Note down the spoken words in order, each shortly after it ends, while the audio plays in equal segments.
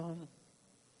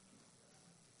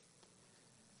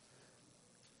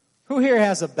here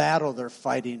has a battle they're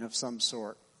fighting of some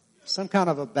sort? Some kind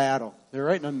of a battle. They're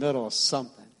right in the middle of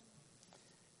something.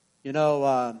 You know,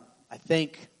 I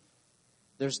think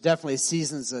there's definitely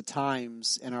seasons of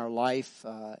times in our life,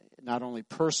 not only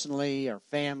personally, our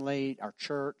family, our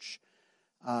church,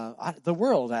 the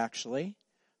world actually.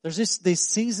 There's just these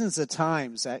seasons of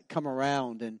times that come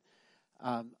around, and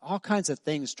all kinds of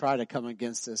things try to come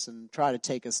against us and try to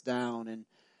take us down. And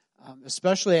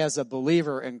especially as a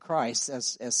believer in Christ,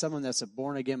 as someone that's a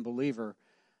born-again believer,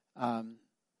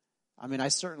 I mean, I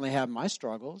certainly have my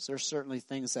struggles. There's certainly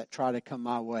things that try to come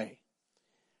my way.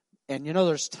 And, you know,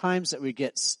 there's times that we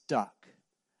get stuck.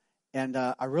 And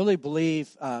I really believe,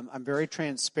 I'm very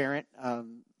transparent,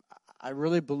 I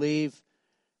really believe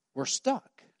we're stuck.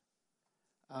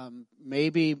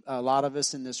 Maybe a lot of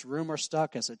us in this room are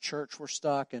stuck. As a church, we're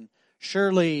stuck. And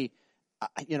surely,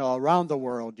 you know, around the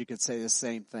world, you could say the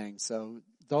same thing. So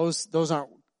those aren't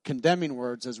condemning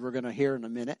words, as we're going to hear in a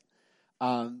minute.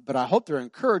 But I hope they're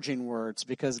encouraging words,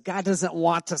 because God doesn't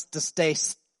want us to stay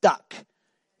stuck.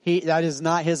 That is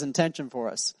not His intention for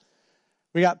us.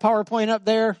 We got PowerPoint up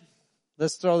there.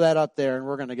 Let's throw that up there, and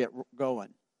we're going to get going.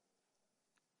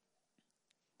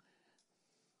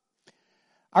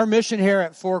 Our mission here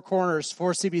at Four Corners,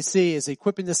 4CBC, is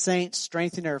equipping the saints,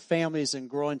 strengthening our families, and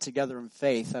growing together in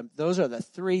faith. Those are the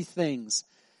three things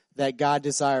that God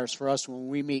desires for us when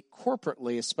we meet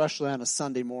corporately, especially on a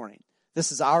Sunday morning.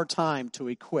 This is our time to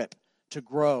equip, to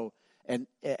grow, and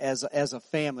as a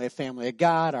family of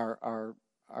God, our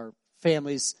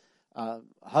families,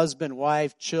 husband,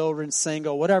 wife, children,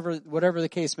 single, whatever the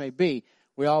case may be,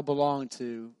 we all belong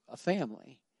to a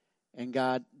family. And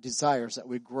God desires that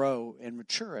we grow and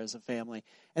mature as a family.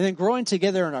 And then growing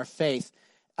together in our faith,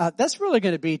 that's really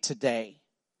going to be today.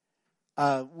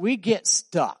 We get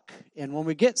stuck. And when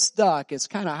we get stuck, it's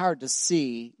kind of hard to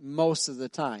see most of the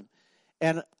time.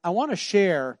 And I want to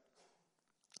share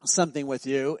something with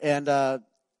you. And a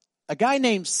guy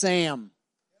named Sam,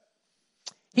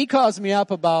 he calls me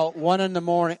up about 1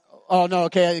 a.m. Oh, no,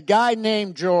 okay, a guy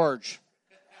named George.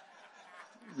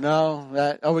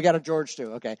 No, we got a George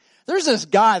too. Okay. There's this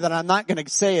guy that I'm not going to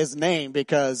say his name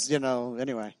because, you know,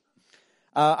 anyway.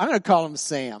 I'm going to call him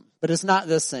Sam, but it's not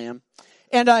this Sam.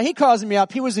 And he calls me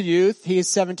up. He was a youth. He's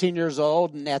 17 years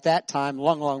old. And at that time,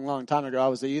 long time ago, I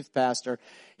was a youth pastor.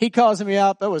 He calls me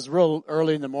up. It was real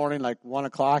early in the morning, like 1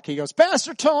 o'clock. He goes,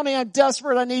 Pastor Tony, I'm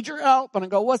desperate. I need your help. And I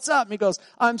go, what's up? And he goes,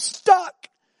 I'm stuck.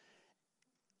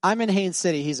 I'm in Haines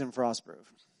City. He's in Frostproof.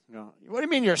 No. What do you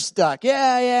mean you're stuck?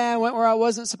 Yeah, I went where I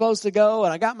wasn't supposed to go,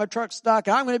 and I got my truck stuck,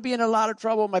 and I'm going to be in a lot of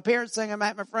trouble. My parents think I'm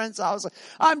at my friend's house.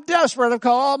 I'm desperate. I've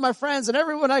called all my friends and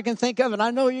everyone I can think of, and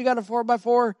I know you got a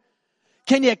 4x4.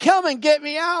 Can you come and get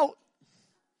me out?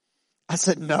 I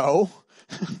said, no.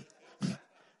 I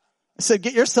said,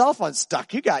 get yourself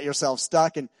unstuck. You got yourself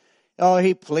stuck. And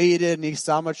he pleaded, and he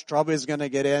saw how much trouble he was going to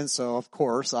get in. So, of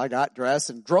course, I got dressed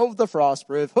and drove the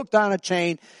Frostproof, hooked on a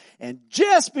chain, and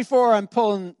just before I'm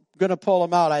going to pull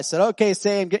him out, I said, okay,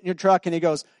 Sam, get in your truck. And he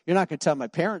goes, you're not going to tell my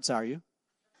parents, are you?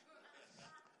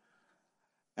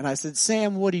 And I said,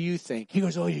 Sam, what do you think? He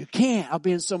goes, oh, you can't. I'll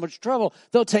be in so much trouble.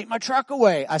 They'll take my truck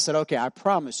away. I said, okay, I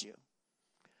promise you,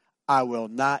 I will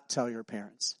not tell your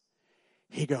parents.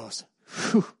 He goes,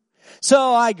 whew.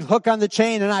 So I hook on the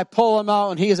chain and I pull him out,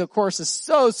 and he is, of course,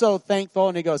 so thankful.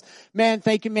 And he goes, man,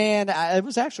 thank you, man. It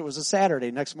was a Saturday.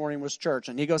 Next morning was church.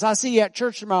 And he goes, I'll see you at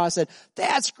church tomorrow. I said,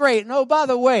 that's great. And oh, by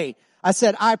the way, I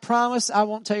said, I promise I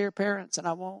won't tell your parents, and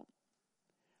I won't.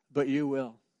 But you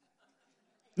will.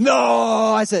 No,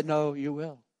 I said, no, you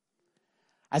will.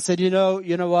 I said, you know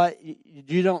what?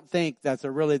 You don't think that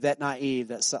they're really that naive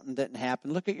that something didn't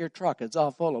happen. Look at your truck. It's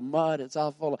all full of mud. It's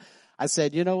all full of. I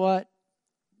said, you know what?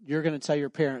 You're going to tell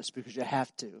your parents because you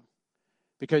have to.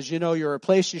 Because, you're a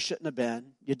place you shouldn't have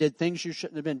been. You did things you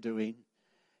shouldn't have been doing.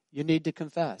 You need to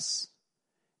confess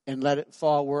and let it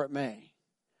fall where it may.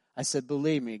 I said,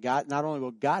 believe me, God, not only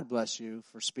will God bless you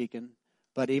for speaking,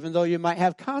 but even though you might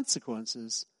have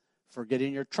consequences for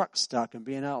getting your truck stuck and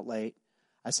being out late,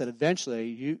 I said,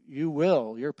 eventually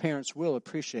your parents will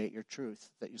appreciate your truth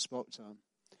that you spoke to them.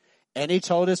 And he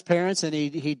told his parents, and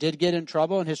he did get in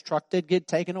trouble, and his truck did get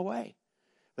taken away.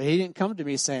 But he didn't come to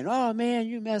me saying, oh, man,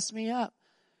 you messed me up.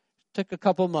 It took a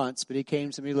couple months, but he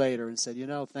came to me later and said,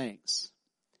 thanks.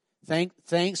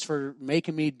 Thanks for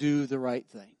making me do the right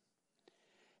thing.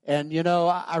 And,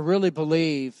 I really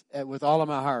believe with all of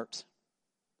my heart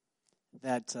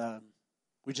that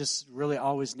we just really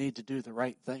always need to do the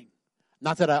right thing.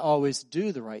 Not that I always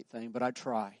do the right thing, but I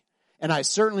try. And I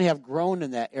certainly have grown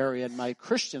in that area in my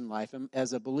Christian life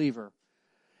as a believer.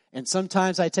 And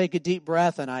sometimes I take a deep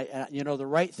breath and the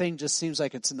right thing just seems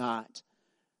like it's not.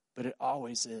 but it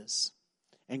always is.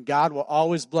 And God will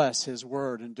always bless His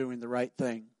word in doing the right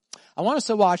thing. I want us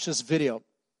to watch this video.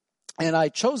 And I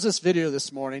chose this video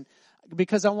this morning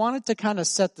because I wanted to kind of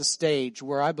set the stage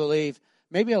where I believe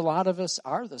maybe a lot of us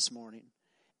are this morning.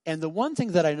 And the one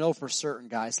thing that I know for certain,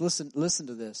 guys, listen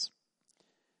to this.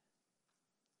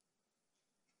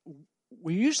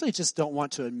 We usually just don't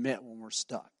want to admit when we're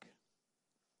stuck.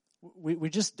 We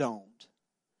just don't.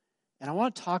 And I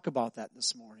want to talk about that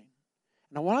this morning.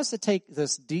 And I want us to take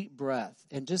this deep breath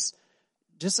and just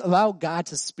allow God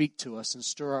to speak to us and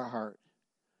stir our heart.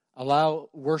 Allow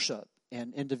worship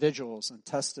and individuals and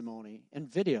testimony and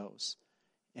videos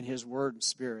and His Word and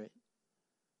Spirit.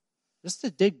 Just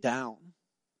to dig down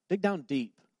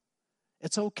deep.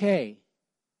 It's okay.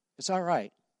 It's all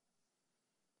right.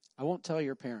 I won't tell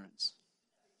your parents.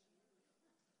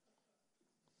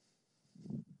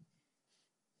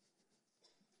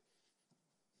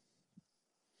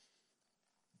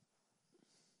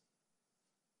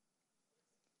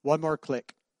 One more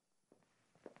click.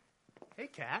 Hey,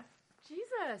 Kat.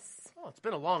 Jesus. Oh, it's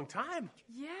been a long time.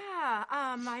 Yeah,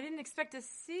 I didn't expect to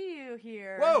see you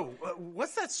here. Whoa,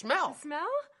 what's that smell? Smell?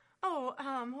 Oh,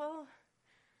 well,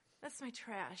 that's my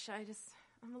trash.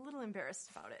 I'm a little embarrassed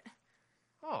about it.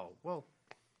 Oh, well,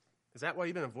 is that why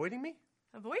you've been avoiding me?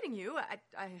 Avoiding you?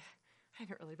 I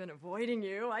haven't really been avoiding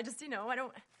you. I just, I don't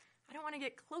want to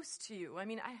get close to you. I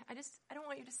mean, I don't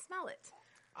want you to smell it.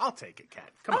 I'll take it,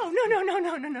 Kat. Come on.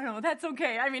 Oh, no. That's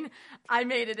okay. I mean, I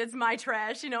made it. It's my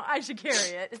trash. I should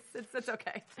carry it. It's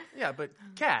okay. Yeah, but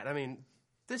Kat, I mean,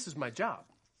 this is my job.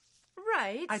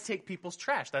 Right. I take people's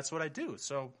trash. That's what I do,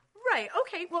 so... Right.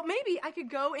 Okay. Well, maybe I could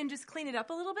go and just clean it up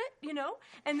a little bit,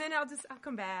 and then I'll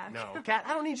come back. No, Kat,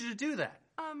 I don't need you to do that.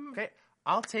 Okay?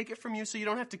 I'll take it from you so you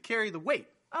don't have to carry the weight.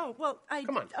 Oh, well,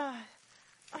 Come on.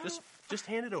 Just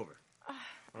hand it over.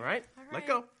 All right? Let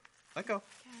go. Let go.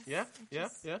 Yeah?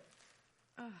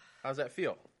 How's that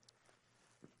feel?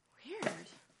 Weird.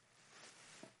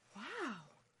 Wow.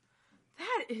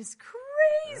 That is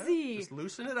crazy. Yeah, just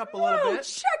loosen it up a little bit.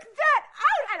 Check that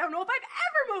out. I don't know if I've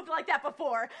ever moved like that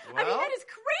before. Well, I mean, that is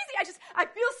crazy. I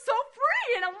feel so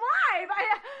free and alive.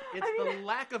 It's the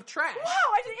lack of trash.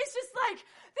 Wow. It's just like,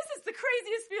 this is the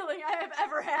craziest feeling I have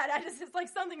ever had. It's like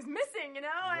something's missing,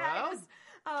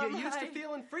 Well, get used to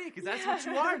feeling free, because that's what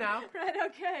you are now. Right,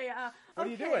 okay. What are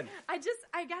you doing?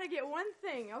 I gotta get one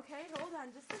thing, okay? Hold on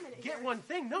just a minute. Get one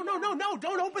thing? No,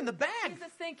 don't open the bag.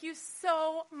 Jesus, thank you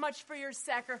so much for your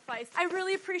sacrifice. I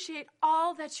really appreciate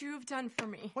all that you've done for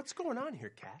me. What's going on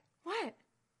here, Kat? What?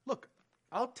 Look,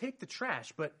 I'll take the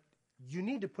trash, but you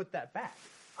need to put that back.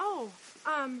 Oh,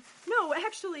 no,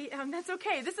 actually, that's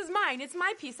okay. This is mine. It's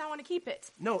my piece. I want to keep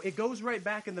it. No, it goes right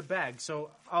back in the bag,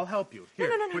 so I'll help you.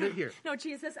 Here, put it here. No,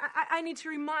 Jesus, I need to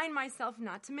remind myself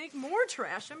not to make more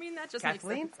trash. I mean, that just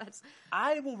Kathleen, makes sense.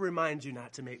 I will remind you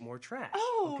not to make more trash.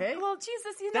 Oh, okay? Well,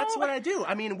 Jesus, That's what I do.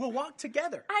 I mean, we'll walk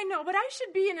together. I know, but I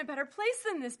should be in a better place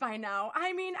than this by now.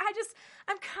 I mean,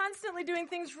 I'm constantly doing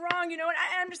things wrong, and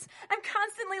I'm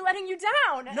constantly letting you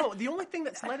down. No, the only thing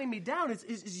that's letting me down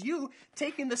is you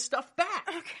taking the stuff back.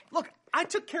 Okay. Look, I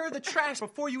took care of the trash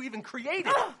before you even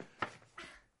created it.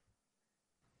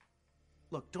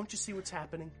 Look, don't you see what's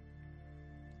happening?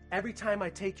 Every time I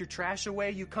take your trash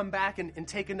away, you come back and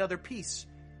take another piece.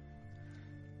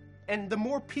 And the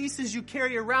more pieces you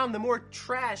carry around, the more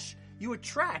trash you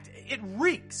attract. It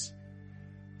reeks.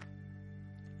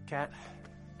 Kat,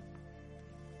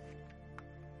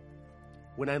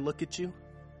 when I look at you,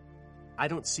 I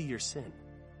don't see your sin.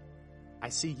 I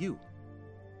see you.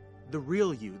 The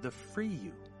real you, the free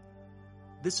you.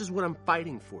 This is what I'm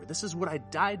fighting for. This is what I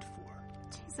died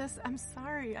for. Jesus, I'm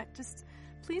sorry.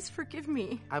 Please forgive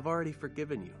me. I've already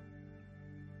forgiven you.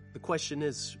 The question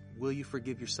is, will you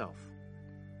forgive yourself?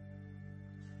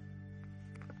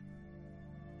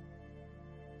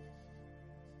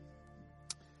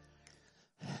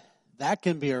 That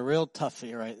can be a real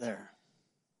toughie right there.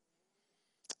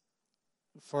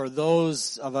 For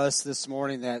those of us this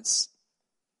morning that's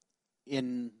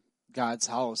in God's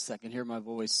house, that can hear my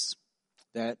voice,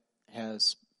 that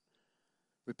has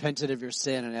repented of your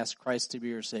sin and asked Christ to be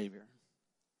your Savior,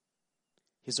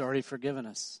 He's already forgiven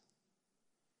us.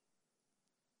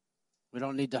 We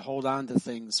don't need to hold on to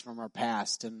things from our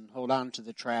past and hold on to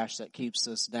the trash that keeps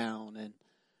us down and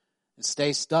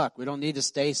stay stuck. We don't need to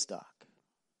stay stuck.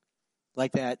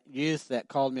 Like that youth that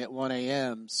called me at 1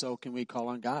 a.m., so can we call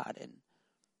on God?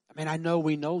 And I know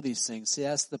we know these things. See,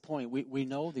 that's the point. We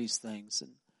know these things.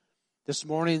 And this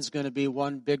morning's going to be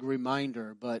one big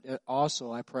reminder, but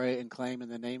also I pray and claim in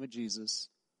the name of Jesus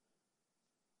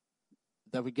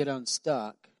that we get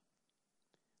unstuck,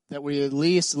 that we at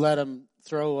least let Him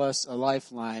throw us a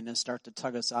lifeline and start to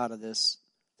tug us out of this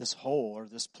hole or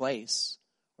this place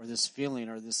or this feeling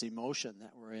or this emotion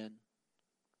that we're in.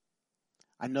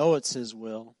 I know it's His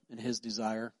will and His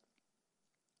desire.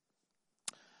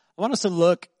 I want us to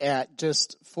look at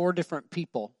just 4 different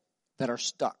people that are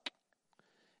stuck.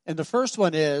 And the first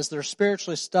one is they're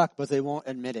spiritually stuck, but they won't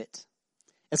admit it.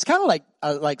 It's kind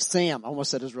of like Sam. I almost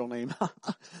said his real name.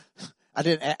 I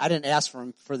didn't ask for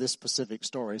him for this specific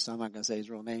story, so I'm not going to say his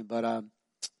real name. But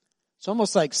it's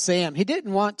almost like Sam. He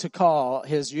didn't want to call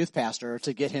his youth pastor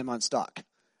to get him unstuck.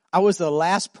 I was the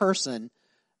last person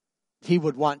he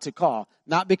would want to call.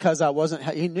 Not because I wasn't.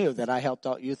 He knew that I helped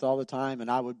out youth all the time, and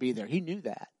I would be there. He knew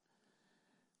that.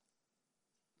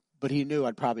 But he knew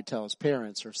I'd probably tell his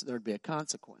parents or there'd be a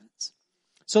consequence.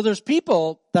 So there's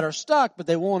people that are stuck, but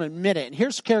they won't admit it. And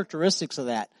here's characteristics of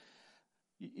that.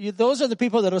 Those are the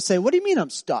people that will say, what do you mean I'm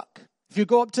stuck? If you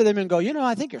go up to them and go,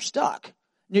 I think you're stuck.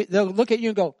 They'll look at you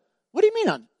and go, what do you mean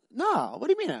what do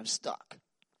you mean I'm stuck?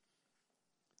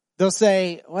 They'll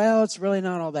say, well, it's really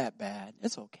not all that bad.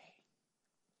 It's okay.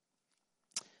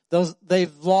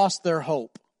 They've lost their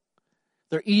hope.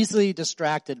 They're easily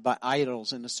distracted by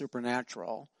idols in the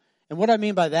supernatural. And what I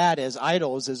mean by that is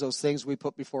idols is those things we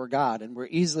put before God. And we're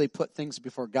easily put things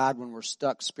before God when we're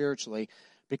stuck spiritually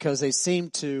because they seem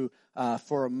to,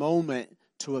 for a moment,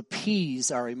 to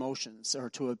appease our emotions or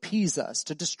to appease us,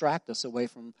 to distract us away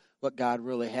from what God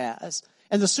really has.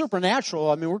 And the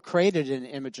supernatural, we're created in the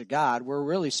image of God. We're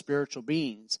really spiritual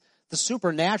beings. The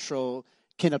supernatural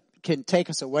can take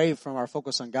us away from our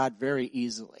focus on God very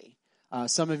easily.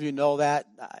 Some of you know that,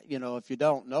 if you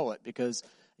don't know it, because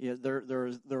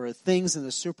there are things in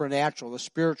the supernatural, the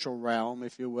spiritual realm,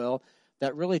 if you will,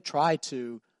 that really try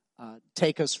to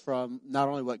take us from not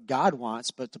only what God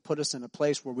wants, but to put us in a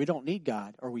place where we don't need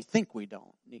God, or we think we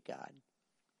don't need God.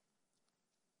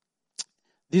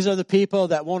 These are the people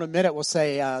that won't admit it, will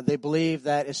say they believe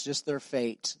that it's just their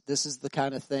fate. This is the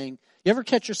kind of thing. You ever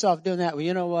catch yourself doing that? Well,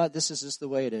 you know what? This is just the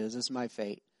way it is. It's my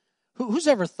fate. Who's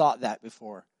ever thought that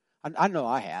before? I know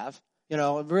I have.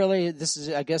 Really,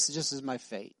 I guess it just is my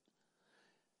fate.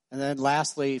 And then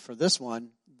lastly, for this one,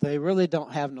 they really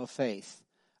don't have no faith.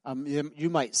 You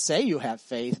might say you have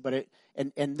faith, but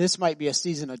and this might be a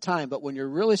season of time, but when you're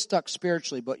really stuck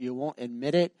spiritually, but you won't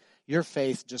admit it, your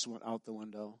faith just went out the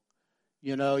window.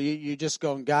 You just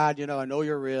going, God, I know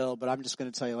you're real, but I'm just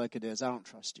going to tell you like it is. I don't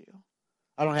trust you.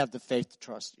 I don't have the faith to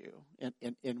trust you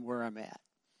in where I'm at.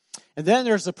 And then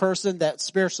there's the person that's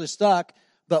spiritually stuck,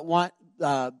 but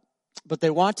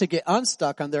they want to get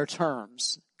unstuck on their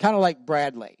terms. Kind of like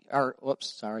Bradley.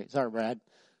 Sorry, Brad.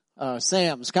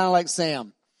 Sam's kind of like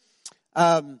Sam.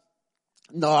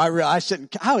 No, I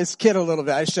shouldn't. I was kidding a little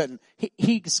bit. I shouldn't.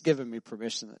 He's given me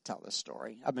permission to tell this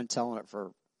story. I've been telling it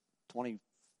for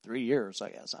 23 years, I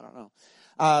guess. I don't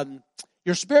know.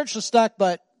 You're spiritually stuck,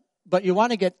 but you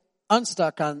want to get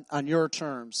unstuck on your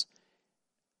terms.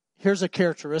 Here's a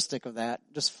characteristic of that: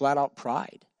 just flat out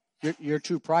pride. You're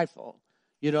too prideful.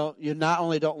 You not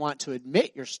only don't want to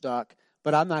admit you're stuck,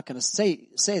 but I'm not going to say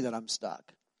that I'm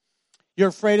stuck. You're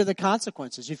afraid of the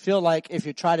consequences. You feel like if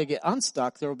you try to get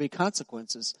unstuck, there will be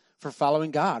consequences for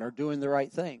following God or doing the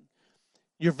right thing.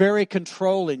 You're very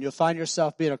controlling. You'll find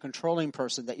yourself being a controlling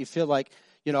person, that you feel like,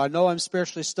 I know I'm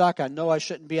spiritually stuck. I know I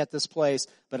shouldn't be at this place,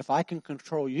 but if I can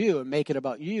control you and make it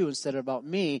about you instead of about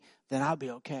me, then I'll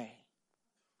be okay.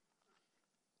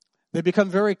 They become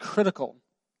very critical.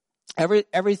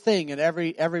 Everything and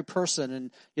every person,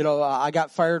 and I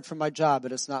got fired from my job,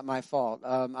 but it's not my fault.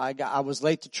 I was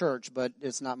late to church, but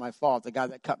it's not my fault. The guy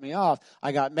that cut me off,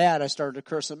 I got mad. I started to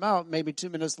curse him out, maybe 2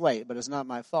 minutes late, but it's not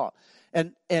my fault.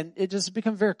 And it just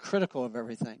become very critical of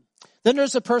everything. Then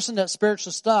there's a person that's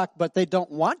spiritually stuck, but they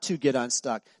don't want to get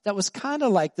unstuck. That was kind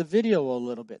of like the video a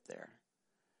little bit there.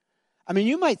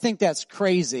 You might think that's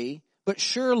crazy, but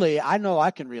surely I know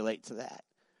I can relate to that.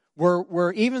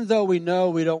 We're even though we know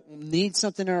we don't need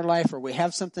something in our life, or we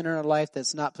have something in our life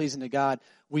that's not pleasing to God,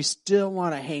 we still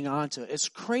want to hang on to it. It's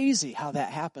crazy how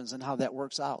that happens and how that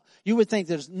works out. You would think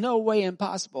there's no way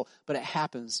impossible, but it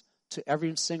happens to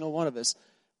every single one of us.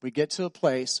 We get to a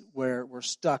place where we're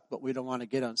stuck, but we don't want to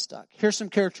get unstuck. Here's some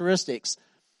characteristics,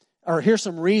 or here's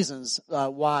some reasons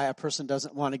why a person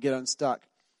doesn't want to get unstuck.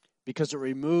 Because it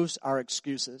removes our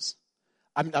excuses.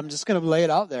 I'm just going to lay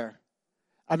it out there.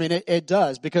 It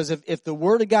does, because if the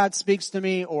Word of God speaks to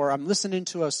me, or I'm listening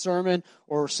to a sermon,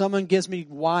 or someone gives me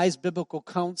wise biblical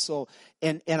counsel,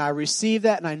 and I receive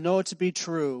that and I know it to be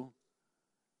true,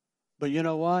 but you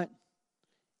know what?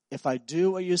 If I do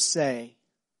what you say,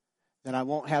 then I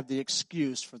won't have the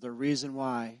excuse for the reason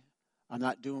why I'm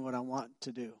not doing what I want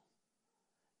to do.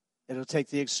 It'll take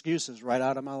the excuses right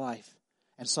out of my life.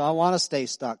 And so I want to stay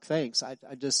stuck. Thanks.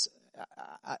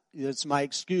 It's my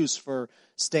excuse for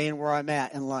staying where I'm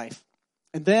at in life.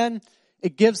 And then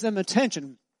it gives them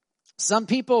attention. Some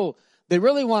people, they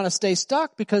really want to stay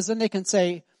stuck because then they can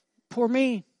say, poor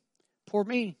me, poor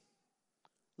me.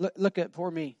 Look at poor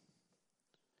me.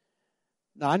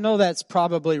 Now, I know that's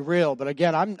probably real, but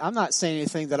again, I'm not saying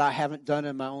anything that I haven't done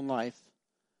in my own life.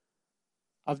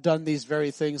 I've done these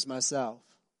very things myself.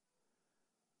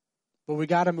 But we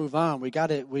got to move on. We've got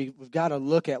to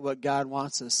look at what God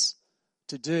wants us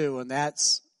to do, and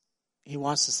that's He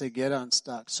wants us to get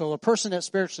unstuck. So a person that's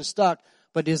spiritually stuck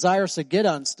but desires to get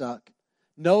unstuck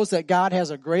knows that God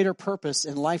has a greater purpose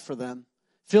in life for them,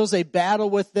 feels a battle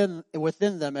within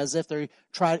them as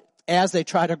they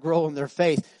try to grow in their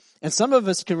faith. And some of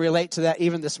us can relate to that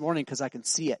even this morning because I can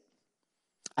see it.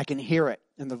 I can hear it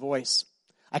in the voice.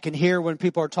 I can hear when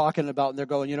people are talking about and they're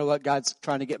going, you know what, God's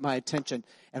trying to get my attention.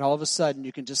 And all of a sudden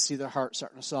you can just see their heart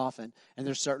starting to soften. And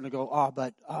they're starting to go,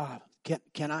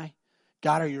 can I?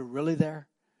 God, are you really there?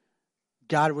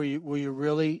 God, will you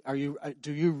really,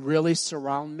 do you really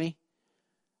surround me?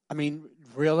 I mean,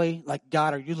 really? Like,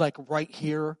 God, are you like right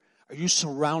here? Are you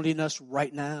surrounding us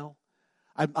right now?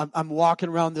 I'm walking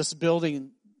around this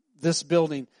building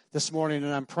this morning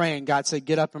and I'm praying. God said,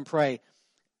 get up and pray.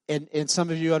 And some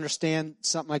of you understand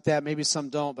something like that. Maybe some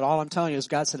don't. But all I'm telling you is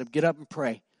God said, get up and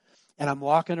pray. And I'm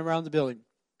walking around the building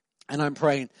and I'm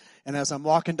praying. And as I'm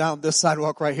walking down this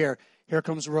sidewalk right here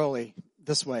comes Rolly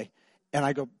this way. And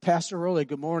I go, Pastor Rolly,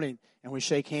 good morning. And we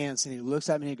shake hands and he looks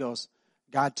at me and he goes,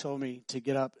 God told me to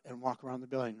get up and walk around the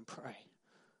building and pray.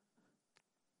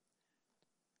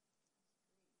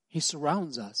 He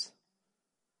surrounds us.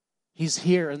 He's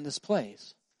here in this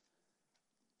place.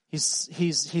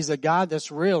 He's a God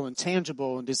that's real and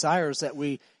tangible and desires that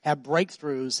we have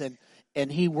breakthroughs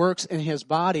and He works in His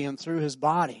body and through His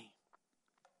body.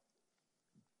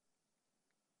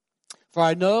 For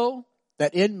I know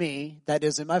that in me, that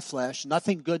is in my flesh,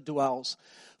 nothing good dwells.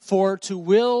 For to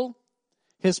will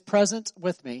His presence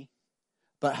with me,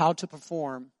 but how to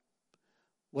perform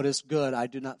what is good I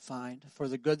do not find. For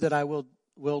the good that I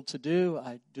will to do,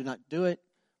 I do not do it.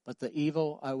 But the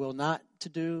evil I will not to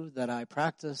do, that I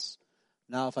practice.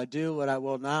 Now if I do what I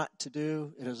will not to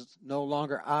do, it is no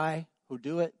longer I who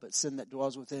do it, but sin that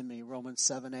dwells within me. Romans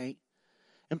 7:8.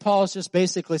 And Paul is just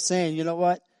basically saying, you know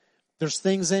what? There's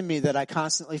things in me that I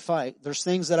constantly fight. There's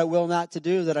things that I will not to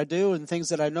do that I do, and things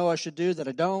that I know I should do that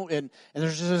I don't. And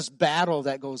there's just this battle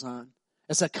that goes on.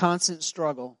 It's a constant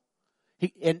struggle.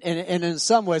 And in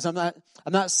some ways, I'm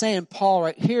not saying Paul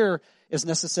right here is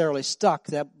necessarily stuck,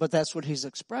 but that's what he's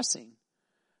expressing.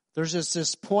 There's just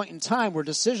this point in time where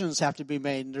decisions have to be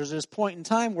made. And there's this point in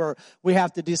time where we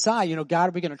have to decide, God,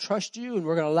 are we going to trust you? And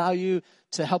we're going to allow you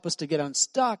to help us to get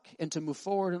unstuck and to move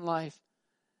forward in life.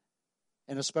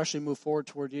 And especially move forward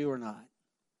toward you or not.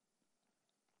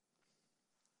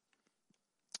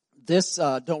 This,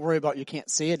 don't worry about, you can't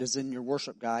see it, is in your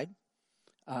worship guide.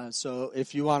 So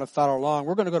if you want to follow along,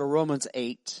 we're going to go to Romans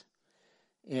 8.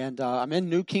 And I'm in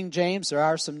New King James. There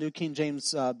are some New King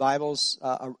James Bibles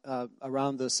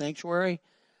around the sanctuary.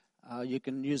 You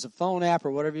can use a phone app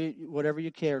or whatever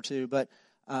you care to. But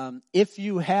if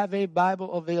you have a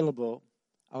Bible available,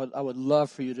 I would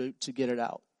love for you to get it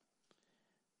out.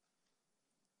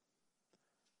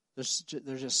 There's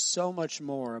just so much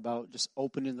more about just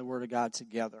opening the Word of God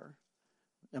together.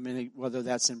 I mean, whether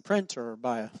that's in print or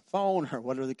by a phone or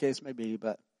whatever the case may be.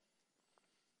 But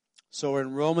so we're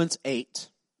in Romans 8.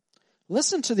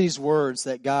 Listen to these words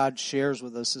that God shares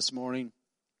with us this morning.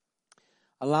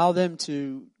 Allow them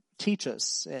to teach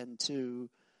us and to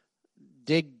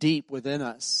dig deep within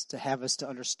us to have us to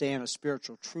understand a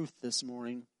spiritual truth this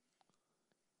morning.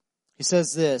 He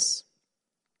says this,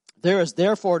 there is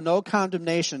therefore no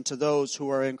condemnation to those who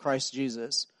are in Christ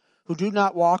Jesus, who do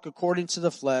not walk according to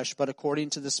the flesh, but according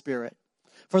to the Spirit.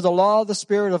 For the law of the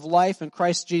Spirit of life in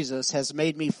Christ Jesus has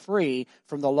made me free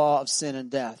from the law of sin and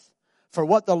death. For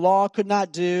what the law could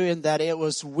not do in that it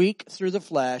was weak through the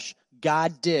flesh,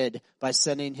 God did by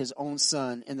sending His own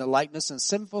Son in the likeness of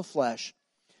sinful flesh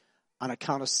on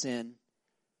account of sin.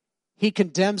 He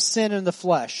condemned sin in the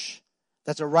flesh,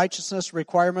 that the righteousness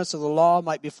requirements of the law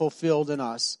might be fulfilled in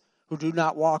us, who do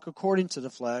not walk according to the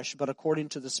flesh, but according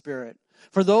to the Spirit.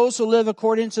 For those who live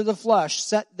according to the flesh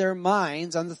set their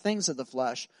minds on the things of the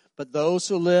flesh, but those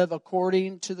who live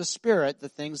according to the Spirit, the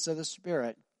things of the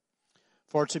Spirit.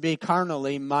 For to be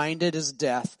carnally minded is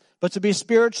death, but to be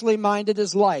spiritually minded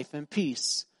is life and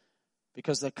peace,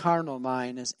 because the carnal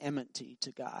mind is enmity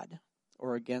to God,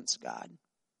 or against God.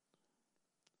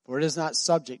 For it is not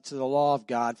subject to the law of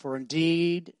God, for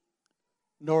indeed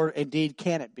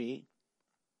can it be.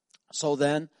 So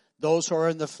then, those who are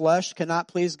in the flesh cannot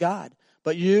please God.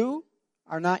 But you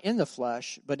are not in the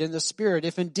flesh, but in the Spirit,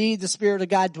 if indeed the Spirit of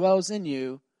God dwells in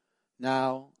you.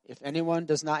 Now, if anyone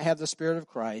does not have the Spirit of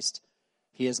Christ,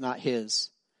 he is not his.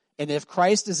 And if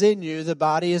Christ is in you, the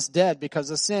body is dead because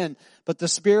of sin, but the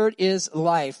Spirit is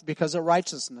life because of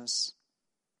righteousness.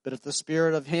 But if the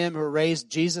Spirit of him who raised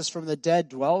Jesus from the dead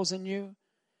dwells in you,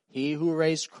 he who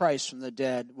raised Christ from the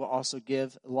dead will also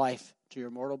give life to your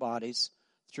mortal bodies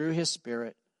through his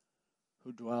Spirit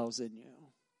who dwells in you.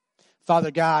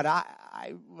 Father God,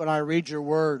 when I read your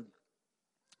word,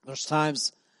 there's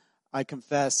times I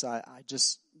confess I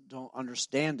just don't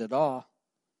understand it all.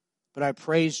 But I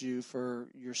praise you for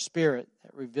your Spirit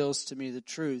that reveals to me the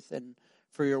truth, and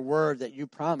for your word that you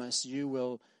promise you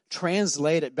will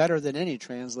translate it better than any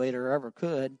translator ever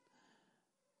could.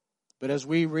 But as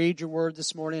we read your word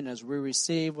this morning, as we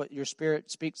receive what your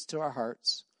Spirit speaks to our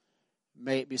hearts,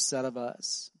 may it be said of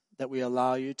us that we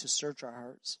allow you to search our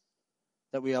hearts,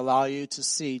 that we allow you to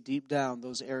see deep down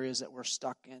those areas that we're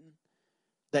stuck in,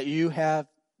 that you have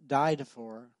died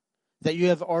for, that you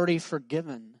have already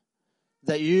forgiven,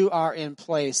 that you are in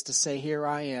place to say, here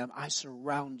I am, I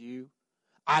surround you,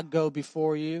 I go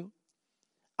before you,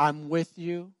 I'm with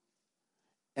you,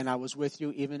 and I was with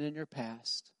you even in your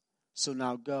past. So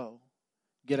now go,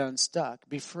 get unstuck,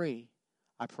 be free.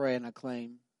 I pray and I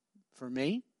claim for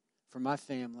me, for my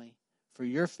family, for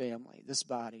your family, this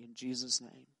body, in Jesus'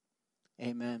 name.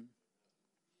 Amen.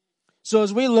 So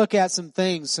as we look at some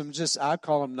things, I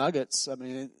call them nuggets. I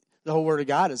mean, the whole Word of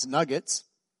God is nuggets.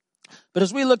 But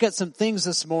as we look at some things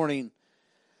this morning,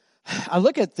 I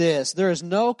look at this. There is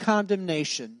no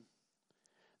condemnation.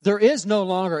 There is no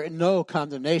longer no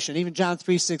condemnation. Even John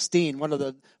 3:16, one of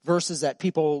the verses that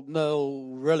people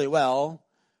know really well.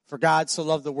 For God so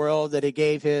loved the world that he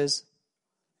gave his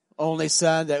only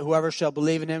Son, that whoever shall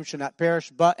believe in him shall not perish,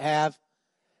 but have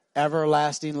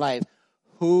everlasting life.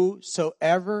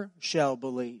 Whosoever shall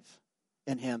believe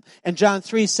in him. And John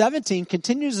 3:17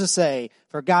 continues to say,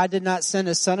 for God did not send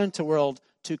his Son into the world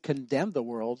to condemn the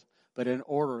world, but in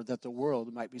order that the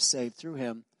world might be saved through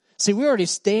him. See, we already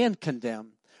stand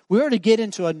condemned. We already get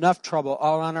into enough trouble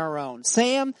all on our own.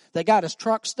 Sam, that got his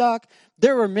truck stuck.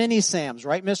 There were many Sams,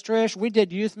 right, Miss Trish? We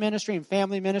did youth ministry and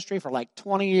family ministry for like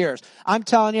 20 years. I'm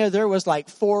telling you, there was like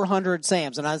 400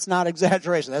 Sams, and that's not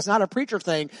exaggeration. That's not a preacher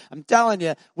thing. I'm telling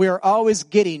you, we are always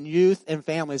getting youth and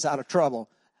families out of trouble,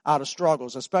 out of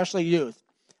struggles, especially youth.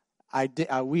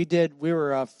 We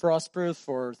were frost-proof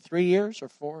for 3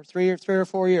 or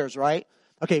 4 years, right?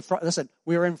 Okay, listen,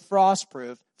 we were in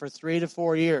frost-proof for 3 to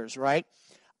 4 years, right?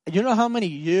 You know how many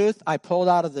youth I pulled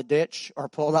out of the ditch or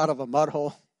pulled out of a mud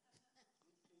hole?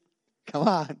 Come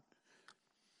on.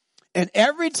 And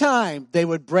every time they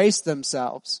would brace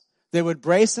themselves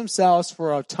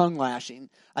for a tongue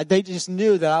lashing. They just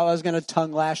knew that I was going to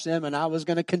tongue lash them and I was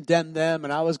going to condemn them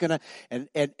and I was going to,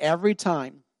 and every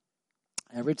time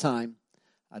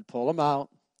I'd pull them out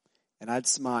and I'd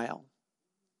smile.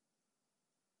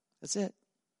 That's it.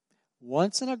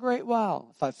 Once in a great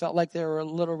while, if I felt like they were a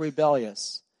little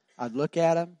rebellious, I'd look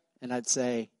at them and I'd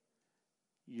say,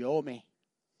 you owe me.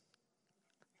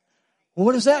 Well,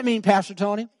 what does that mean, Pastor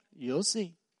Tony? You'll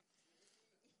see.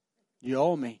 You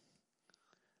owe me.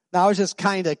 Now, I was just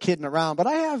kind of kidding around, but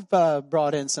I have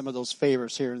brought in some of those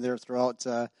favors here and there throughout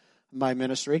my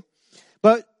ministry.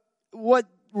 But what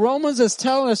Romans is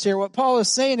telling us here, what Paul is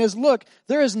saying is, look,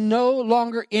 there is no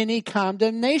longer any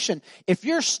condemnation. If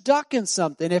you're stuck in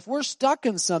something, if we're stuck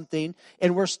in something,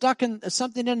 and we're stuck in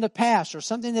something in the past, or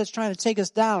something that's trying to take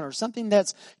us down, or something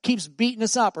that keeps beating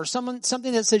us up, or something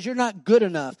that says you're not good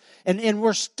enough, and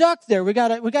we're stuck there, we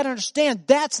gotta understand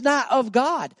that's not of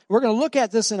God. We're gonna look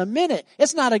at this in a minute.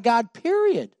 It's not of God,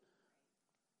 period.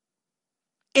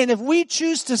 And if we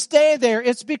choose to stay there,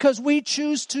 it's because we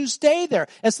choose to stay there.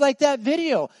 It's like that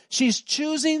video. She's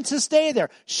choosing to stay there.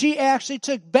 She actually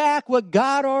took back what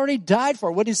God already died for,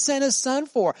 what he sent his Son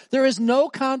for. There is no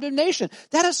condemnation.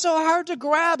 That is so hard to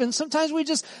grab. And sometimes we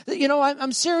just,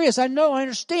 I'm serious. I know, I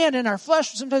understand. In our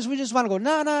flesh, sometimes we just want to go,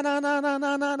 no.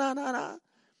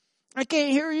 I can't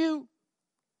hear you.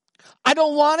 I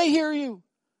don't want to hear you.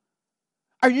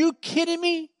 Are you kidding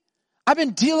me? I've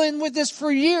been dealing with this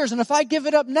for years, and if I give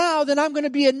it up now, then I'm going to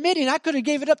be admitting I could have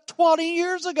gave it up 20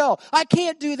 years ago. I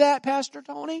can't do that, Pastor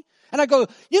Tony. And I go,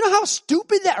 you know how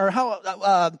stupid that, or how,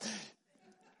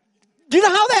 do you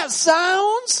know how that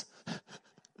sounds?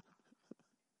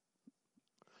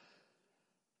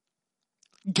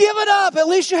 Give it up. At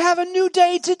least you have a new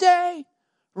day today,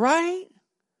 right?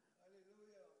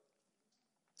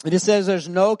 And it says there's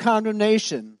no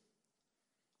condemnation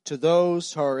to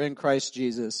those who are in Christ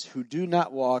Jesus, who do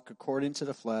not walk according to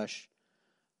the flesh,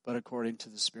 but according to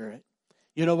the Spirit.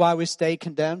 You know why we stay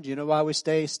condemned? You know why we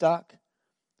stay stuck?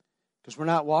 Because we're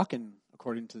not walking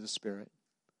according to the Spirit.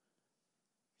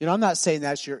 You know, I'm not saying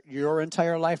that's your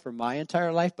entire life or my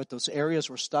entire life, but those areas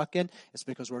we're stuck in, it's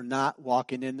because we're not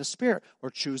walking in the Spirit.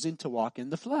 We're choosing to walk in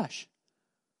the flesh.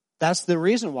 That's the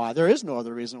reason why. There is no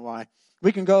other reason why.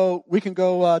 We can go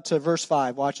to verse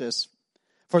 5. Watch this.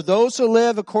 For those who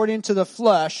live according to the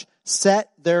flesh set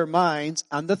their minds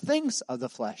on the things of the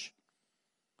flesh.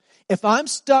 If I'm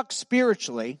stuck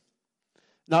spiritually,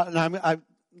 I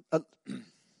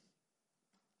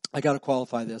got to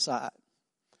qualify this.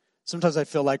 Sometimes I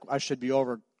feel like I should be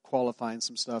over-qualifying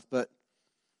some stuff, but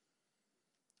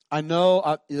I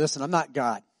know, listen, I'm not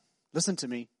God. Listen to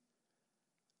me.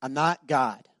 I'm not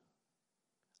God.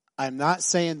 I'm not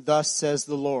saying, thus says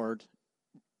the Lord,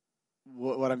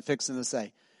 what I'm fixing to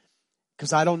say.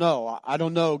 Because I don't know. I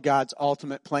don't know God's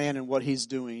ultimate plan and what He's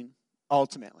doing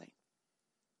ultimately.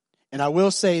 And I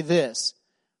will say this.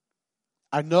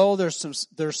 I know there's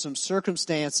some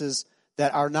circumstances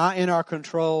that are not in our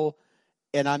control,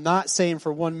 and I'm not saying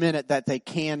for 1 minute that they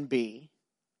can be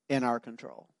in our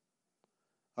control.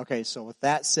 Okay, so with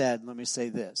that said, let me say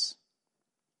this.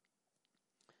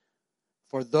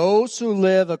 For those who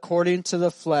live according to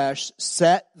the flesh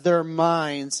set their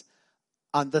minds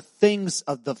on the things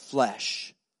of the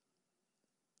flesh.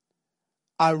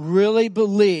 I really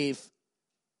believe,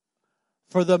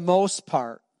 for the most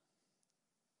part,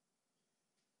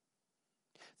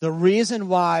 the reason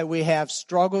why we have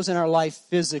struggles in our life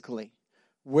physically,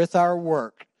 with our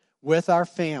work, with our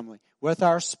family, with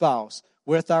our spouse,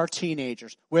 with our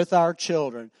teenagers, with our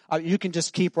children. You can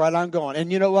just keep right on going.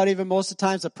 And you know what? Even most of the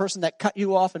times, the person that cut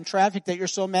you off in traffic that you're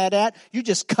so mad at, you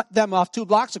just cut them off 2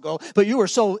 blocks ago, but you were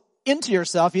so into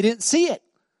yourself, you didn't see it.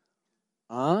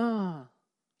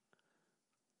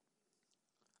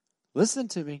 Listen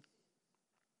to me.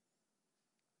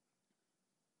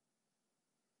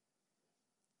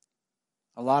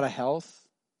 A lot of health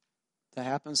that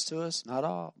happens to us, not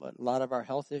all, but a lot of our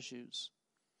health issues.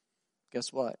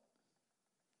 Guess what?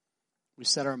 We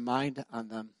set our mind on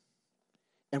them.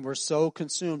 And we're so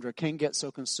consumed, or can get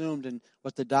so consumed in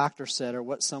what the doctor said, or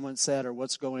what someone said, or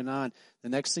what's going on. The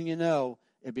next thing you know,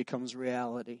 it becomes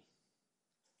reality.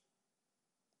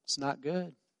 It's not good.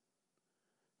 It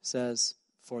says,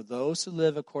 for those who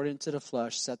live according to the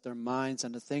flesh set their minds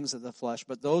on the things of the flesh,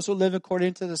 but those who live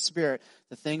according to the Spirit,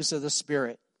 the things of the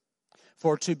Spirit.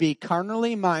 For to be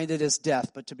carnally minded is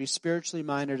death, but to be spiritually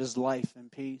minded is life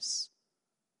and peace.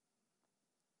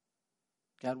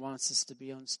 God wants us to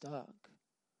be unstuck.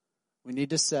 We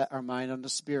need to set our mind on the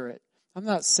Spirit. I'm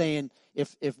not saying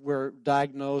if we're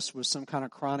diagnosed with some kind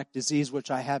of chronic disease, which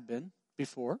I have been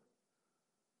before,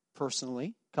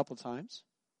 personally, a couple times,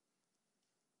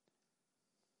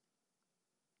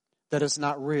 that it's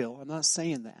not real. I'm not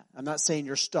saying that. I'm not saying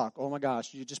you're stuck. Oh my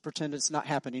gosh, you just pretend it's not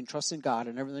happening, trust in God,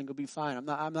 and everything will be fine.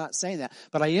 I'm not saying that.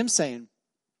 But I am saying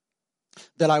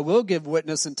that I will give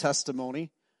witness and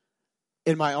testimony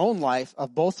in my own life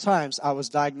of both times I was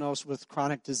diagnosed with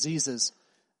chronic diseases,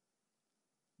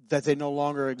 that they no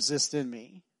longer exist in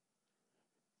me.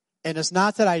 And it's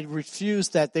not that I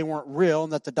refused that they weren't real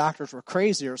and that the doctors were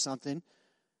crazy or something.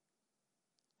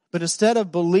 But instead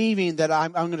of believing that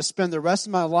I'm going to spend the rest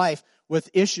of my life with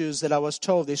issues that I was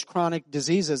told, these chronic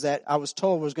diseases that I was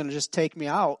told was going to just take me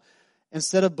out,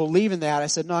 instead of believing that, I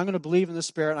said, no, I'm going to believe in the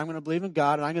Spirit, I'm going to believe in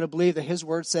God, and I'm going to believe that His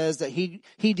Word says that He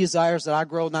desires that I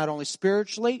grow not only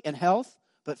spiritually in health,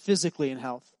 but physically in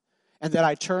health. And that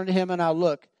I turn to Him and I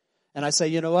look, and I say,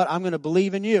 you know what, I'm going to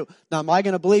believe in You. Now, am I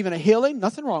going to believe in a healing?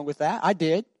 Nothing wrong with that. I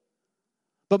did.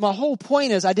 But my whole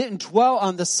point is I didn't dwell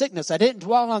on the sickness. I didn't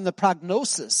dwell on the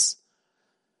prognosis.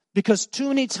 Because too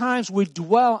many times we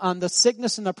dwell on the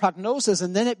sickness and the prognosis,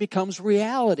 and then it becomes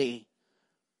reality.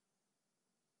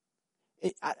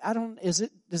 Is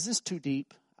this too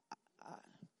deep?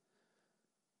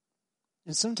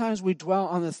 And sometimes we dwell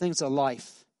on the things of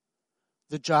life,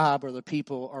 the job or the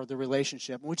people or the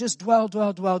relationship. And we just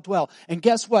dwell. And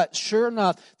guess what? Sure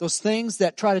enough, those things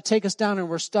that try to take us down and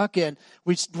we're stuck in,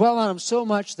 we dwell on them so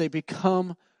much they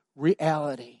become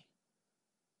reality.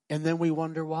 And then we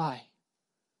wonder why.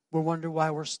 We wonder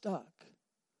why we're stuck.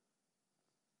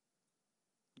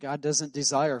 God doesn't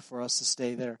desire for us to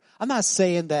stay there. I'm not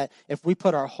saying that if we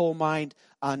put our whole mind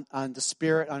on the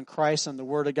Spirit, on Christ, on the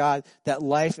Word of God, that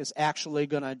life is actually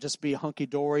going to just be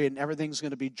hunky-dory and everything's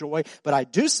going to be joy. But I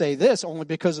do say this only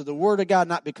because of the Word of God,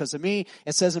 not because of me.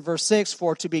 It says in verse 6,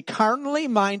 for to be carnally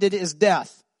minded is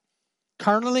death.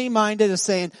 Carnally minded is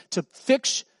saying to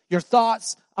fix your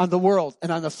thoughts on the world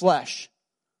and on the flesh.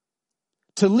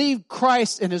 to leave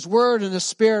Christ and His Word and His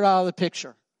Spirit out of the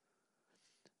picture.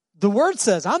 The Word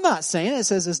says, I'm not saying it, it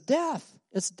says it's death.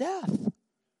 It's death.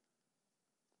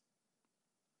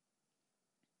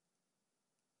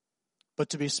 But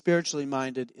to be spiritually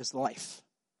minded is life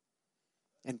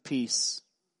and peace.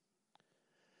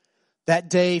 That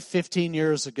day 15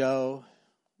 years ago,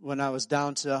 when I was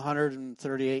down to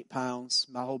 138 pounds,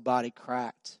 my whole body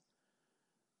cracked.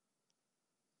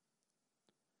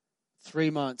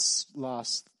 3 months,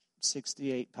 lost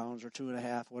 68 pounds or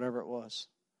 2.5, whatever it was.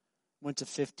 Went to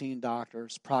 15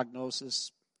 doctors,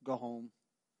 prognosis, go home.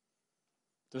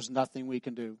 There's nothing we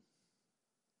can do.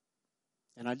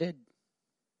 And I did.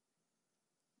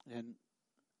 And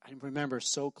I remember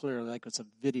so clearly, like it's a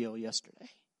video yesterday.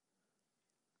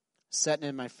 Sitting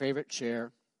in my favorite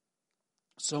chair,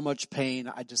 so much pain,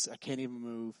 I can't even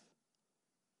move.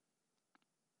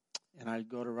 And I'd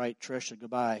go to write Trisha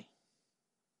goodbye.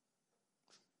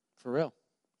 For real,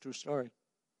 true story.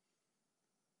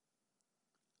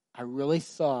 I really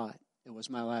thought it was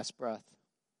my last breath.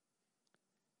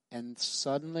 And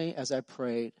suddenly, as I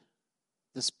prayed,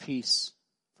 this peace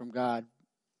from God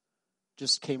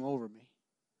just came over me.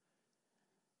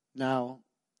 Now,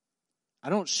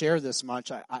 I don't share this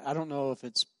much. I don't know if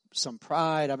it's some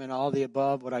pride. I mean, all the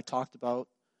above, what I talked about.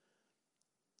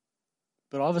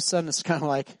 But all of a sudden, it's kind of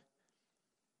like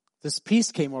this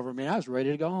peace came over me, and I was ready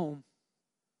to go home.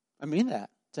 I mean that,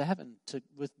 to heaven, to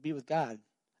be with God.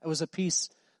 It was a peace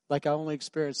like I only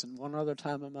experienced in one other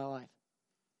time in my life.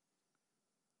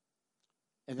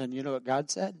 And then you know what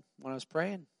God said when I was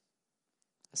praying?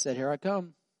 I said, here I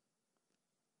come.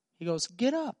 He goes,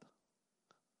 get up.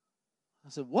 I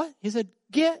said, what? He said,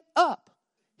 get up.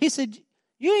 He said,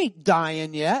 you ain't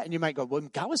dying yet. And you might go, well,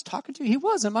 God was talking to you. He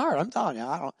was in my heart. I'm telling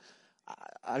you.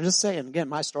 I'm just saying, again,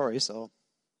 my story. So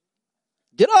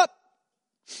get up.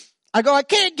 I go, I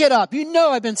can't get up. You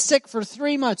know I've been sick for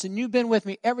 3 months and you've been with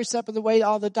me every step of the way,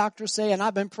 all the doctors say, and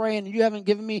I've been praying and you haven't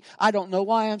given me, I don't know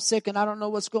why I'm sick and I don't know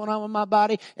what's going on with my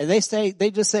body. And they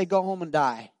just say, go home and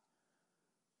die.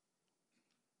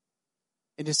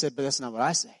 And he said, but that's not what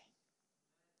I say.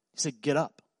 He said, get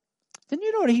up. Then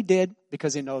you know what he did?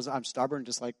 Because he knows I'm stubborn,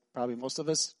 just like probably most of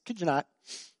us. Kid you not.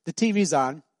 The TV's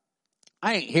on.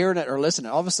 I ain't hearing it or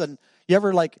listening. All of a sudden, you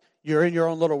ever like, you're in your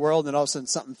own little world and all of a sudden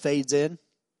something fades in?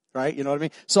 Right? You know what I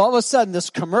mean? So all of a sudden, this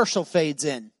commercial fades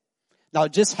in. Now,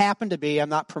 it just happened to be, I'm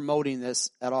not promoting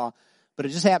this at all, but it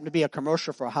just happened to be a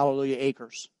commercial for Hallelujah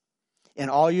Acres. And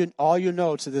all you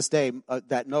know to this day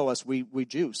that know us, we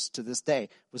juice to this day,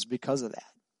 was because of that.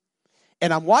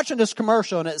 And I'm watching this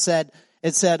commercial, and it said,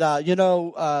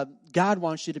 God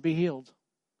wants you to be healed.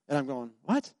 And I'm going,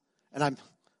 what? And I'm,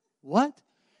 what?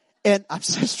 And I'm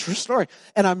saying it's a true story.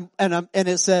 And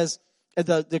it says,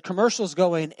 the commercial's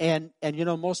going, and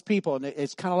most people, and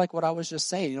it's kind of like what I was just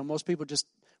saying. Most people just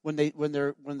when they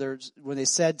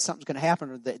said something's going to happen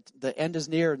or the end is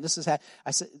near and this is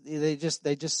I said they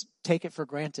just take it for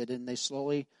granted and they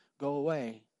slowly go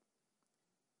away.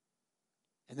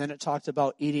 And then it talked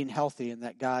about eating healthy and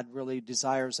that God really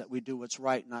desires that we do what's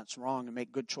right, not what's wrong, and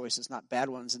make good choices, not bad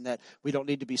ones, and that we don't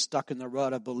need to be stuck in the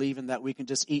rut of believing that we can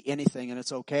just eat anything and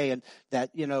it's okay, and that,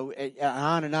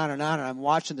 on and on and on. And I'm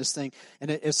watching this thing, and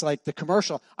it's like the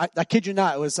commercial. I kid you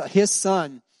not, it was his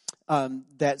son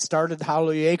that started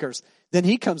Hallelujah Acres. Then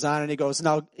he comes on and he goes,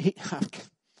 now,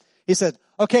 he said,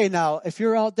 okay, now, if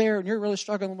you're out there and you're really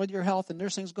struggling with your health and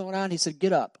there's things going on, he said,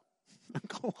 get up. I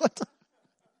go, what the?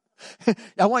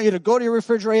 I want you to go to your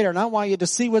refrigerator and I want you to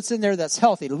see what's in there that's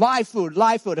healthy. Live food.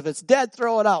 If it's dead,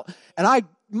 throw it out. And I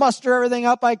muster everything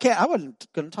up I can. I wasn't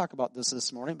going to talk about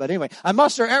this morning, but anyway, I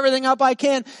muster everything up I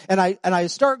can, and I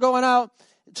start going out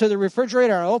to the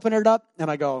refrigerator and I open it up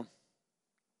and I go,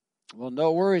 well,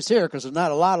 no worries here because there's not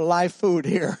a lot of live food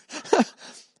here.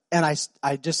 And I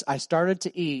started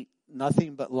to eat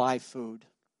nothing but live food.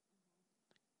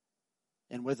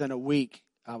 And within a week,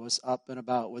 I was up and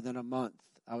about. Within a month,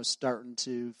 I was starting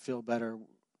to feel better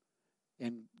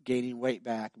and gaining weight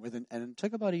back. And it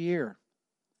took about a year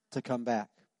to come back.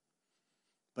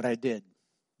 But I did,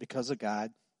 because of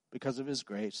God, because of His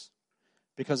grace,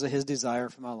 because of His desire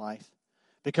for my life.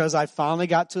 Because I finally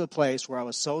got to a place where I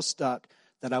was so stuck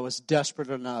that I was desperate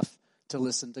enough to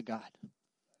listen to God.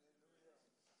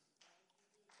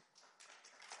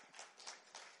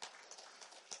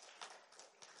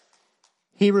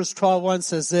 Hebrews 12:1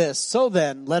 says this, so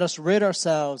then, let us rid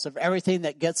ourselves of everything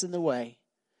that gets in the way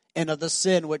and of the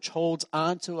sin which holds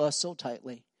on to us so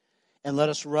tightly. And let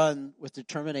us run with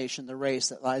determination the race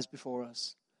that lies before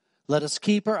us. Let us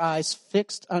keep our eyes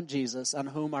fixed on Jesus, on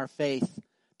whom our faith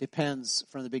depends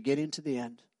from the beginning to the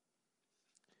end.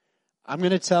 I'm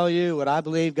going to tell you what I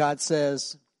believe God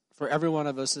says for every one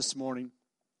of us this morning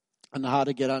on how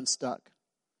to get unstuck.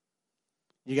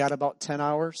 You got about 10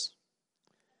 hours?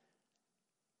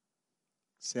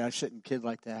 See, I shouldn't kid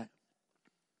like that.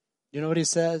 You know what he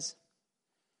says?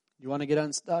 You want to get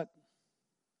unstuck?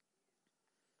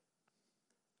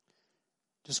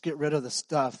 Just get rid of the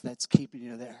stuff that's keeping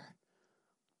you there.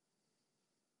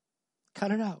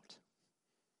 Cut it out.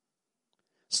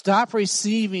 Stop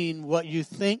receiving what you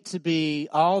think to be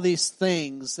all these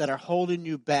things that are holding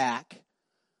you back.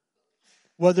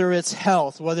 Whether it's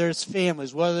health, whether it's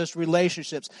families, whether it's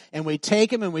relationships. And we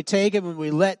take them and we take them and we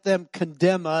let them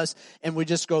condemn us. And we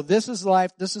just go, this is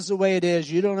life. This is the way it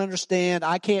is. You don't understand.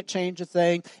 I can't change a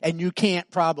thing. And you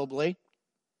can't probably.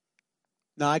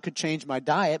 Now, I could change my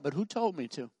diet, but who told me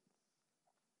to?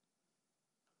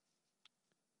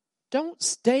 Don't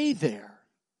stay there.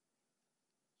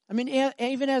 I mean,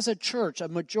 even as a church, a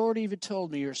majority of you told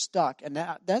me you're stuck. And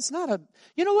that's not a,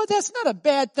 you know what? That's not a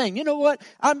bad thing. You know what?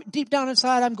 I'm deep down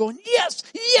inside, I'm going, yes,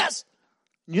 yes.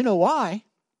 You know why?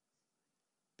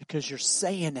 Because you're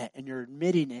saying it and you're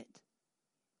admitting it.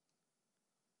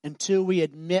 Until we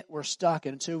admit we're stuck,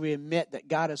 and until we admit that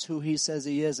God is who He says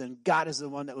He is, and God is the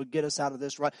one that will get us out of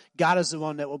this rut, God is the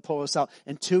one that will pull us out.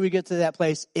 Until we get to that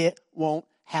place, it won't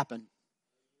happen.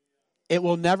 It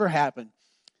will never happen.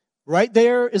 Right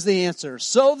there is the answer.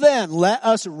 So then, let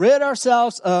us rid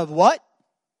ourselves of what?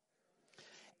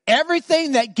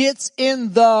 Everything that gets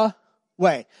in the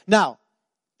way. Now,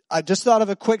 I just thought of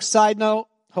a quick side note.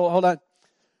 Hold on.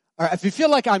 All right, if you feel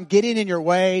like I'm getting in your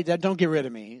way, don't get rid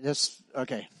of me. That's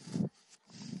okay.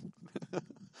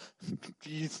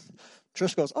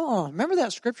 Trish goes, oh, remember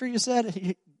that scripture you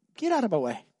said? Get out of my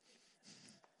way.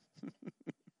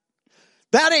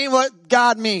 That ain't what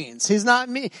God means. He's not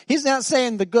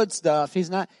saying the good stuff. He's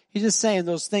just saying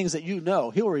those things that you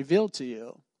know. He'll reveal to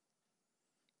you.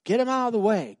 Get them out of the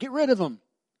way. Get rid of them.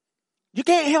 You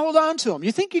can't hold on to them.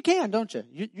 You think you can, don't you?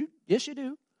 Yes, you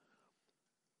do.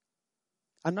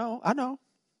 I know.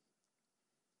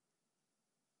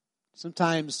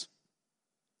 Sometimes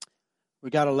we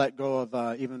got to let go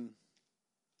of even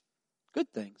good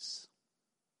things.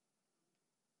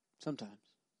 Sometimes.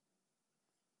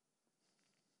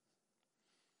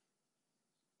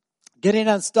 Getting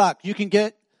unstuck. You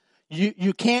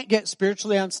can't get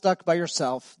spiritually unstuck by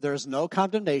yourself. There's no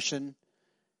condemnation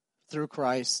through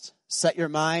Christ. Set your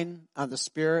mind on the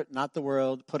Spirit, not the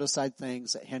world. Put aside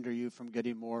things that hinder you from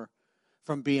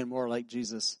being more like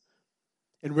Jesus.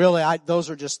 And really,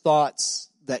 those are just thoughts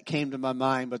that came to my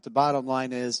mind. But the bottom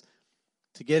line is,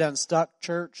 to get unstuck,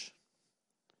 church,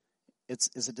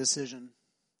 it's a decision.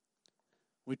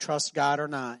 We trust God or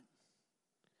not.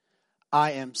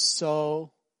 I am so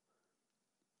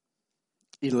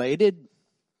elated,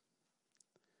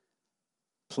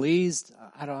 pleased.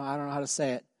 I don't know how to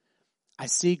say it. I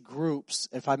see groups,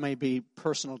 if I may be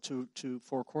personal to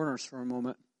Four Corners for a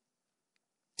moment.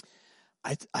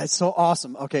 It's so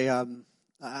awesome. Okay,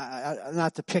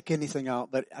 not to pick anything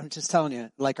out, but I'm just telling you,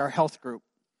 like our health group.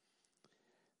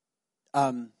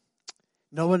 No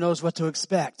one knows what to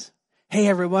expect. Hey,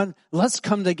 everyone, let's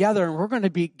come together and we're going to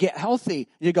get healthy.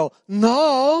 You go,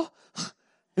 no.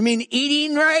 I mean,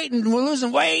 eating right and we're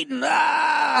losing weight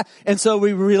and so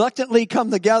we reluctantly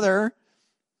come together.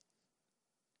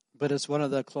 But it's one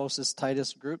of the closest,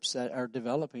 tightest groups that are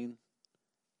developing.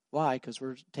 Why? Because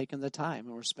we're taking the time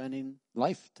and we're spending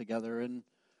life together and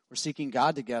we're seeking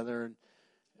God together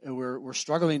and we're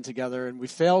struggling together and we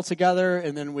fail together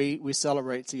and then we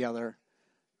celebrate together.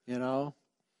 You know,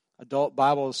 adult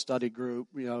Bible study group,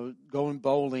 going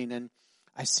bowling, and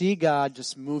I see God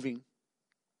just moving.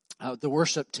 The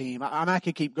worship team. I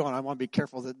could keep going. I want to be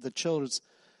careful that the children's.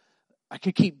 I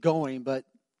could keep going, but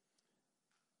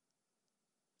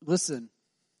listen,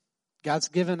 God's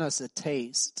given us a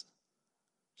taste,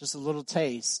 just a little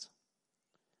taste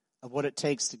of what it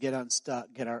takes to get unstuck,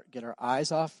 get our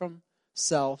eyes off from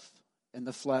self and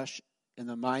the flesh and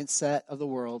the mindset of the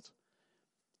world,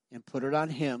 and put it on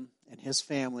Him and His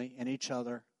family and each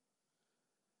other,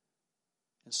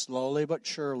 and slowly but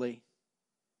surely.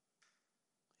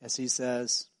 As He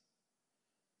says,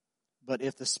 but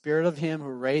if the Spirit of Him who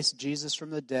raised Jesus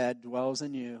from the dead dwells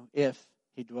in you, if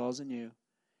He dwells in you,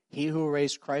 He who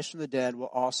raised Christ from the dead will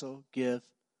also give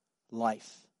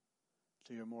life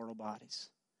to your mortal bodies.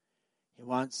 He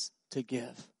wants to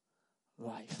give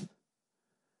life.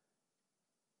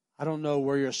 I don't know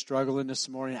where you're struggling this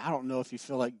morning. I don't know if you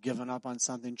feel like giving up on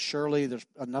something. Surely there's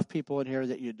enough people in here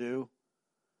that you do.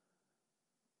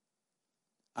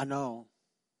 I know.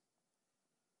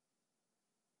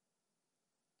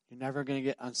 You're never going to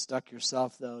get unstuck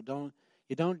yourself, though.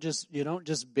 You don't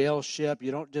just bail ship.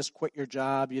 You don't just quit your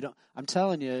job. I'm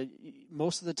telling you,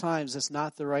 most of the times it's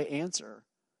not the right answer.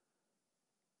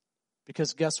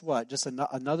 Because guess what? Just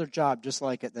another job just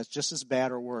like it that's just as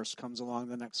bad or worse comes along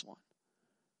the next one.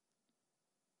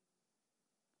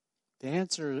 The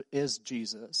answer is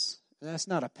Jesus. And that's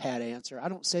not a pat answer. I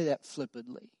don't say that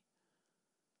flippantly.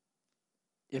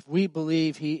 If we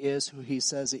believe he is who he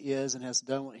says he is and has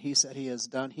done what he said he has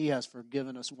done, he has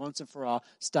forgiven us once and for all.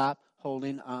 Stop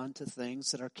holding on to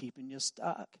things that are keeping you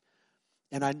stuck.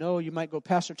 And I know you might go,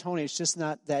 Pastor Tony, it's just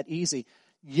not that easy.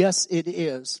 Yes, it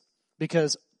is.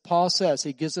 Because Paul says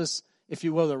he gives us, if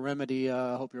you will, the remedy.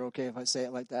 I hope you're okay if I say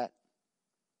it like that.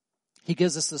 He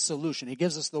gives us the solution. He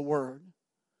gives us the word.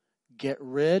 Get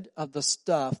rid of the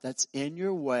stuff that's in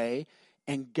your way,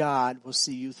 and God will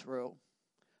see you through.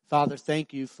 Father,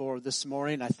 thank you for this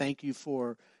morning. I thank you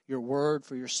for your word,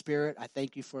 for your spirit. I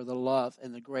thank you for the love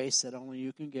and the grace that only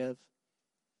you can give.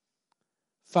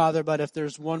 Father, but if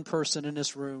there's one person in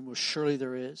this room, which surely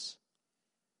there is,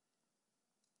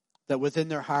 that within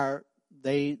their heart,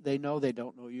 they know they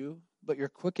don't know you, but you're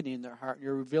quickening their heart.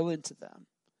 You're revealing to them.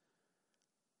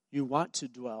 You want to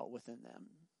dwell within them.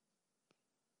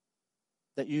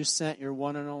 That you sent your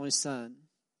one and only Son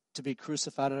to be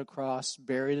crucified on a cross,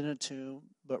 buried in a tomb,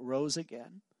 but rose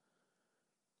again.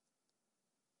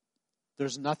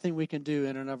 There's nothing we can do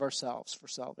in and of ourselves for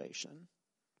salvation.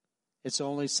 It's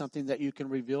only something that you can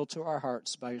reveal to our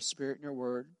hearts by your Spirit and your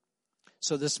Word.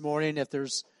 So this morning, if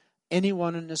there's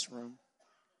anyone in this room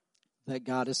that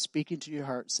God is speaking to your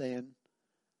heart saying,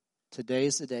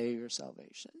 today's the day of your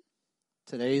salvation.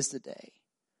 Today's the day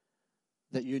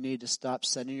that you need to stop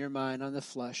setting your mind on the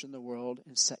flesh and the world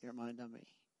and set your mind on me.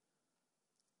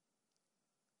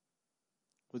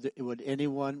 Would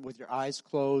anyone, with your eyes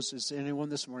closed, is anyone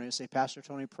this morning say, Pastor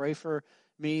Tony, pray for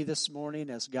me this morning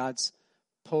as God's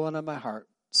pulling on my heart,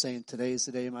 saying today is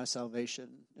the day of my salvation,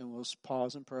 and we'll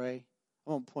pause and pray.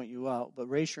 I won't point you out, but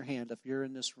raise your hand if you're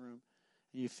in this room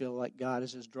and you feel like God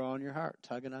is just drawing your heart,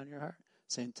 tugging on your heart,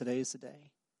 saying today is the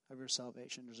day of your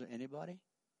salvation. Is there anybody?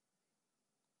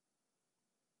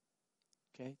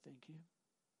 Okay, thank you.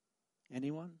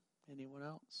 Anyone? Anyone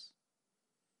else?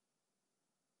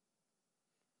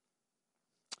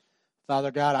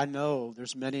 Father God, I know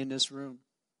there's many in this room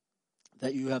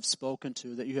that you have spoken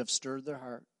to, that you have stirred their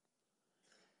heart.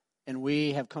 And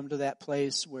we have come to that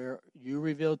place where you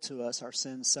revealed to us our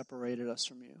sins separated us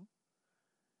from you.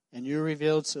 And you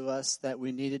revealed to us that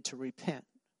we needed to repent,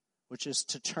 which is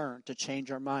to turn, to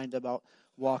change our mind about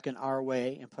walking our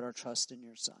way and put our trust in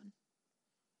your Son.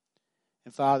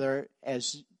 And Father,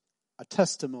 as a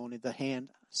testimony,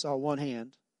 saw one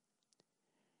hand.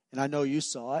 And I know you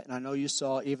saw it, and I know you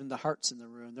saw even the hearts in the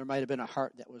room. There might have been a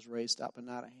heart that was raised up and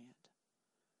not a hand.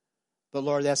 But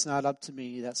Lord, that's not up to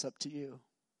me, that's up to you.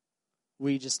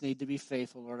 We just need to be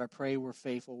faithful, Lord. I pray we're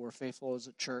faithful. We're faithful as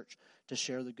a church to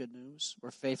share the good news.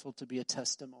 We're faithful to be a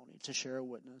testimony, to share a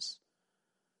witness.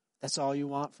 That's all you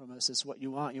want from us. It's what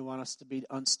you want. You want us to be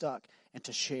unstuck and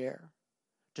to share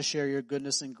your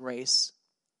goodness and grace,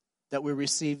 that we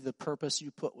receive the purpose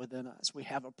you put within us. We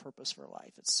have a purpose for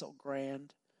life. It's so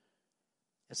grand.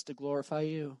 It's to glorify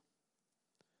you.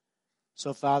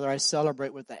 So, Father, I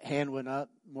celebrate with that hand went up.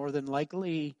 More than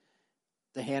likely,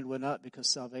 the hand went up because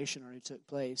salvation already took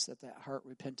place, that heart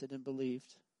repented and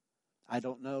believed. I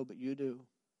don't know, but you do.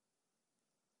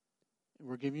 And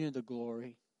we're giving you the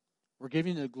glory. We're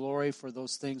giving you the glory for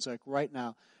those things like right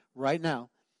now,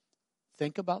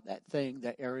 think about that thing,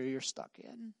 that area you're stuck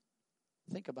in.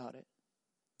 Think about it.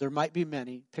 There might be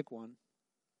many. Pick one.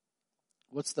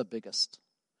 What's the biggest?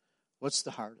 What's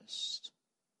the hardest?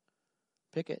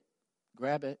 Pick it.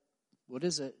 Grab it. What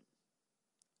is it?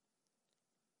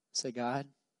 Say, God,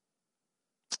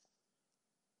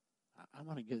 I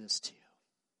want to give this to you.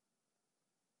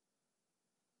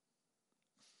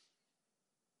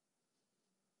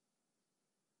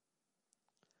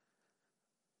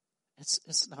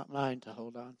 It's not mine to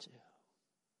hold on to.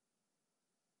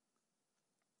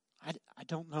 I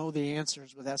don't know the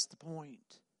answers, but that's the point.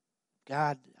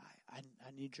 God, I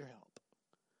need your help.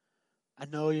 I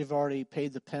know you've already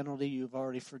paid the penalty. You've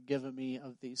already forgiven me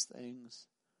of these things.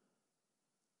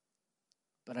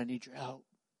 But I need your help.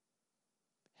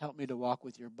 Help me to walk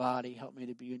with your body. Help me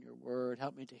to be in your word.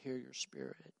 Help me to hear your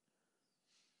spirit.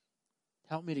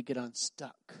 Help me to get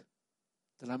unstuck,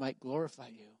 that I might glorify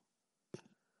you,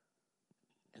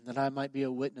 and that I might be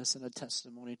a witness and a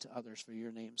testimony to others for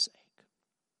your name's sake.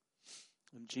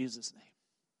 In Jesus'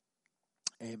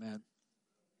 name, amen.